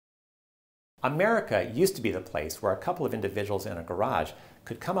America used to be the place where a couple of individuals in a garage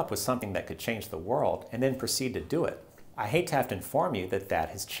could come up with something that could change the world and then proceed to do it. I hate to have to inform you that that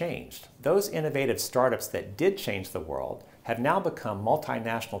has changed. Those innovative startups that did change the world have now become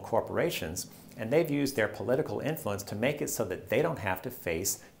multinational corporations, and they've used their political influence to make it so that they don't have to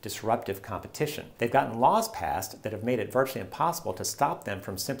face disruptive competition. They've gotten laws passed that have made it virtually impossible to stop them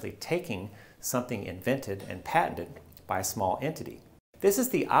from simply taking something invented and patented by a small entity. This is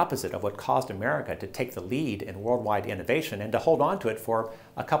the opposite of what caused America to take the lead in worldwide innovation and to hold on to it for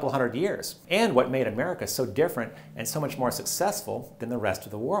a couple hundred years, and what made America so different and so much more successful than the rest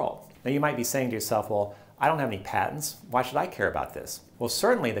of the world. Now you might be saying to yourself, well, I don't have any patents. Why should I care about this? Well,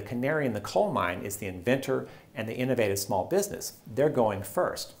 certainly the canary in the coal mine is the inventor and the innovative small business. They're going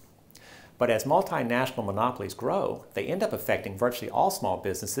first. But as multinational monopolies grow, they end up affecting virtually all small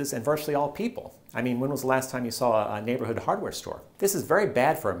businesses and virtually all people. I mean, when was the last time you saw a neighborhood hardware store? This is very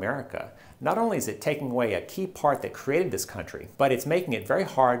bad for America. Not only is it taking away a key part that created this country, but it's making it very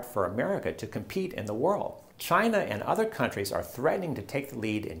hard for America to compete in the world. China and other countries are threatening to take the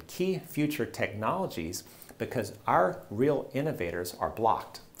lead in key future technologies because our real innovators are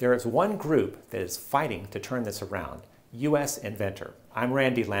blocked. There is one group that is fighting to turn this around. U.S. Inventor. I'm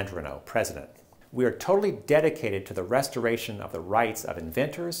Randy Landrino, President. We are totally dedicated to the restoration of the rights of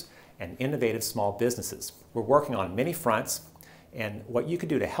inventors and innovative small businesses. We're working on many fronts, and what you can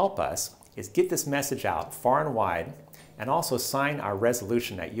do to help us is get this message out far and wide, and also sign our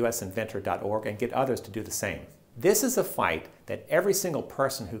resolution at usinventor.org and get others to do the same. This is a fight that every single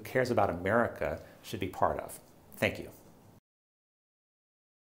person who cares about America should be part of. Thank you.